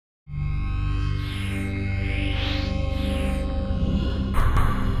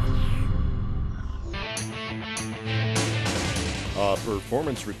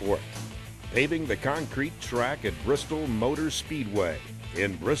Performance Report. Paving the concrete track at Bristol Motor Speedway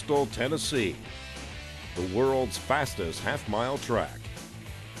in Bristol, Tennessee. The world's fastest half-mile track.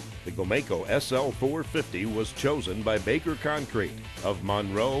 The GOMACO SL-450 was chosen by Baker Concrete of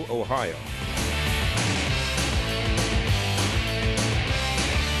Monroe, Ohio.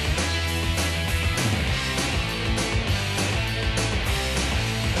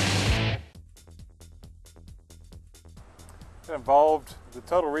 It involved the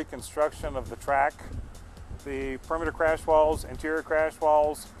total reconstruction of the track, the perimeter crash walls, interior crash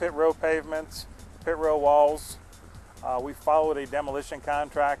walls, pit row pavements, pit row walls. We followed a demolition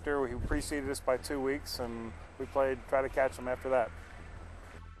contractor who preceded us by 2 weeks, and we tried to catch them after that.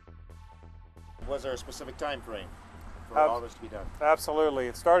 Was there a specific time frame for all this to be done? Absolutely.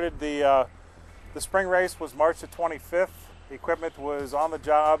 It started, the spring race was March the 25th. The equipment was on the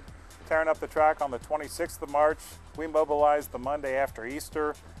job, tearing up the track on the 26th of March. We mobilized the Monday after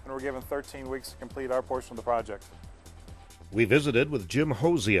Easter, and we're given 13 weeks to complete our portion of the project. We visited with Jim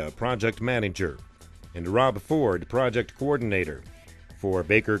Hosea, project manager, and Rob Ford, project coordinator for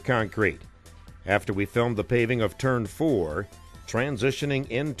Baker Concrete, after we filmed the paving of Turn 4, transitioning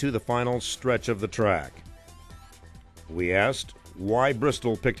into the final stretch of the track. We asked why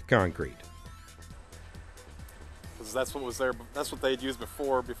Bristol picked concrete. Because that's what was there. That's what they'd used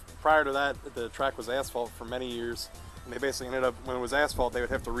before. Prior to that, the track was asphalt for many years, and they basically ended up, when it was asphalt, they would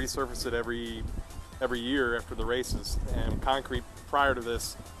have to resurface it every year after the races. And concrete prior to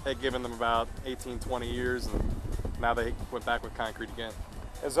this had given them about 18, 20 years, and now they went back with concrete again.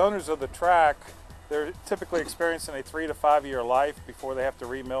 As owners of the track, they're typically experiencing a 3 to 5 year life before they have to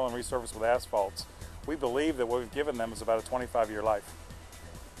remill and resurface with asphalts. We believe that what we've given them is about a 25-year life.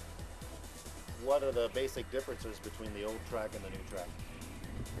 What are the basic differences between the old track and the new track?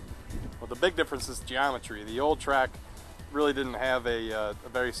 Well, the big difference is geometry. The old track really didn't have a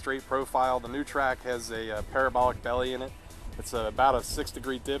very straight profile. The new track has a parabolic belly in it. It's about a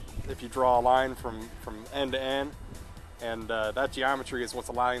 6-degree dip if you draw a line from end to end. And that geometry is what's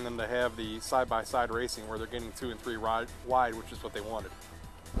allowing them to have the side-by-side racing where they're getting 2 and 3 wide, which is what they wanted.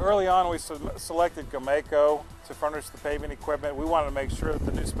 Early on, we selected GOMACO to furnish the paving equipment. We wanted to make sure that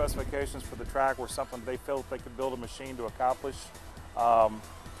the new specifications for the track were something they felt they could build a machine to accomplish.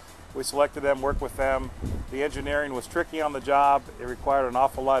 We selected them, worked with them. The engineering was tricky on the job. It required an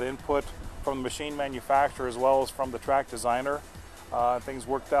awful lot of input from the machine manufacturer as well as from the track designer. Things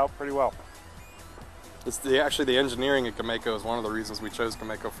worked out pretty well. Actually, the engineering at GOMACO is one of the reasons we chose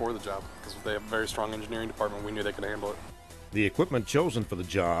GOMACO for the job, because they have a very strong engineering department. We knew they could handle it. The equipment chosen for the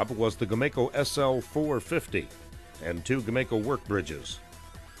job was the GOMACO SL-450 and 2 GOMACO work bridges.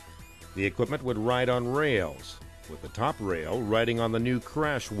 The equipment would ride on rails, with the top rail riding on the new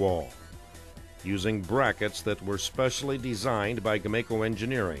crash wall, using brackets that were specially designed by GOMACO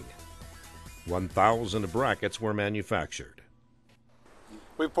Engineering. 1,000 brackets were manufactured.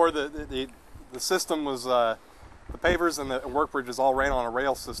 We poured the system was the pavers and the work bridges all ran on a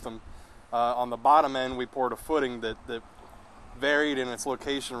rail system. On the bottom end, we poured a footing that varied in its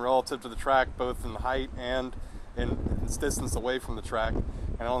location relative to the track, both in height and in its distance away from the track.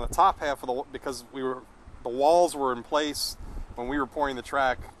 And on the top half of because the walls were in place when we were pouring the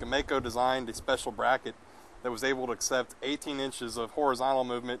track, GOMACO designed a special bracket that was able to accept 18 inches of horizontal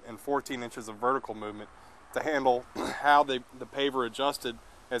movement and 14 inches of vertical movement to handle how the paver adjusted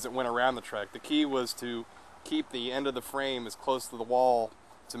as it went around the track. The key was to keep the end of the frame as close to the wall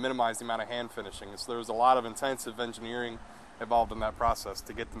to minimize the amount of hand finishing. And so there was a lot of intensive engineering involved in that process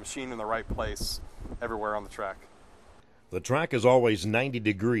to get the machine in the right place everywhere on the track. The track is always 90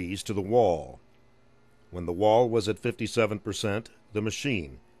 degrees to the wall. When the wall was at 57%, the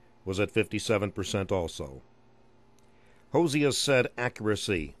machine was at 57% also. Hosea said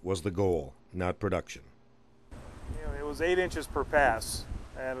accuracy was the goal, not production. It was 8 inches per pass,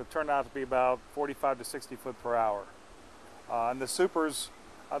 and it turned out to be about 45 to 60 foot per hour. And the supers,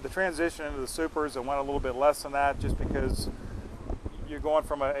 the transition into the supers, it went a little bit less than that, just because you're going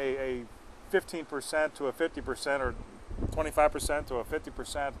from a 15% to a 50% or 25% to a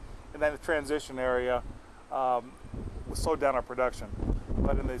 50%, and then the transition area slowed down our production.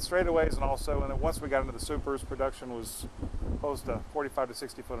 But in the straightaways and also, and once we got into the supers, production was close to 45 to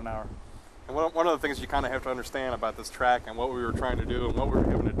 60 foot an hour. And one of the things you kind of have to understand about this track and what we were trying to do and what we were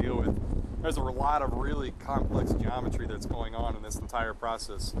having to deal with, there's a lot of really complex geometry that's going on in this entire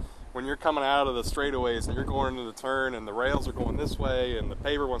process. When you're coming out of the straightaways and you're going into the turn and the rails are going this way and the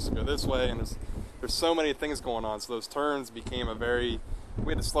paver wants to go this way, and there's so many things going on, so those turns became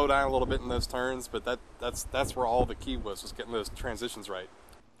we had to slow down a little bit in those turns, but that's where all the key was getting those transitions right.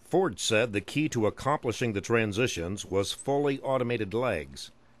 Ford said the key to accomplishing the transitions was fully automated legs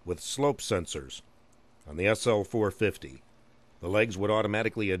with slope sensors. On the SL-450, the legs would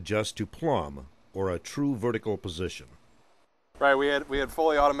automatically adjust to plumb or a true vertical position. Right, we had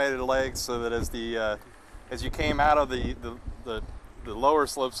fully automated legs so that as you came out of the lower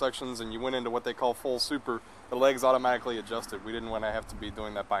slope sections and you went into what they call full super, the legs automatically adjusted. We didn't want to have to be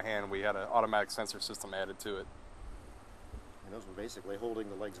doing that by hand. We had an automatic sensor system added to it. And those were basically holding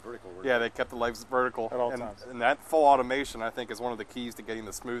the legs vertical. Yeah, they kept the legs vertical. At all times. And that full automation, I think, is one of the keys to getting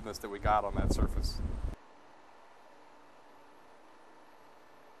the smoothness that we got on that surface.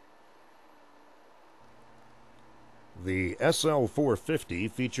 The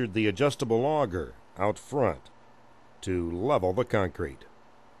SL-450 featured the adjustable auger out front to level the concrete.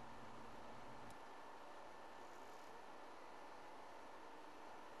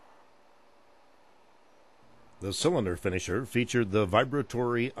 The cylinder finisher featured the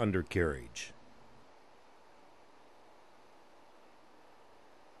vibratory undercarriage.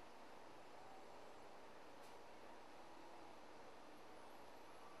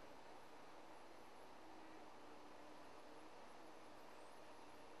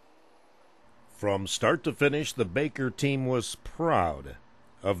 From start to finish, the Baker team was proud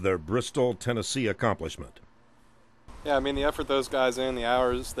of their Bristol, Tennessee accomplishment. Yeah, I mean, the effort those guys in, the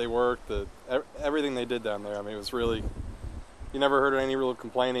hours they worked, everything they did down there, I mean, it was really, you never heard any real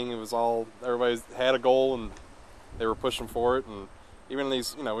complaining. It was all, everybody had a goal and they were pushing for it. And even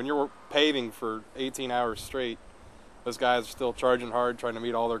these, you know, when you're paving for 18 hours straight, those guys are still charging hard, trying to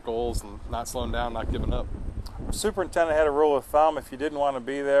meet all their goals and not slowing down, not giving up. Our superintendent had a rule of thumb: if you didn't want to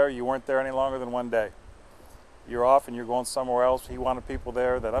be there, you weren't there any longer than one day. You're off and you're going somewhere else. He wanted people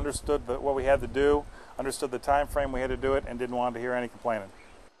there that understood what we had to do, understood the time frame we had to do it, and didn't want to hear any complaining.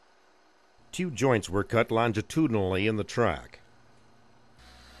 2 joints were cut longitudinally in the track.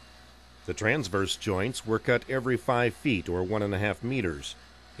 The transverse joints were cut every 5 feet or 1.5 meters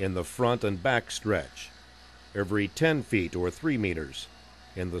in the front and back stretch, every 10 feet or 3 meters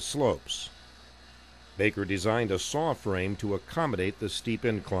in the slopes. Baker designed a saw frame to accommodate the steep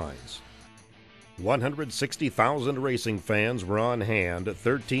inclines. 160,000 racing fans were on hand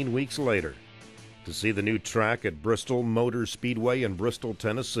 13 weeks later to see the new track at Bristol Motor Speedway in Bristol,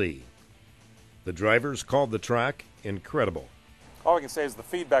 Tennessee. The drivers called the track incredible. All we can say is the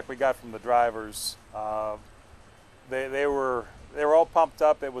feedback we got from the drivers. They were all pumped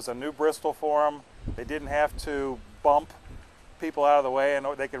up. It was a new Bristol for them. They didn't have to bump people out of the way, and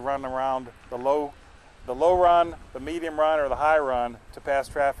they could run around the low run, the medium run, or the high run to pass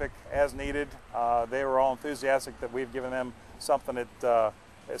traffic as needed. They were all enthusiastic that we've given them something that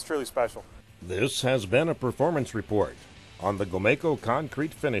is truly special. This has been a performance report on the GOMACO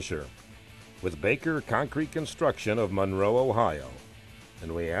Concrete Finisher with Baker Concrete Construction of Monroe, Ohio.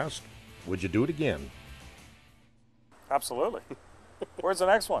 And we ask, would you do it again? Absolutely. Where's the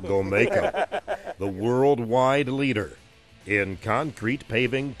next one? GOMACO, the worldwide leader in concrete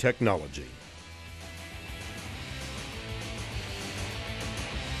paving technology.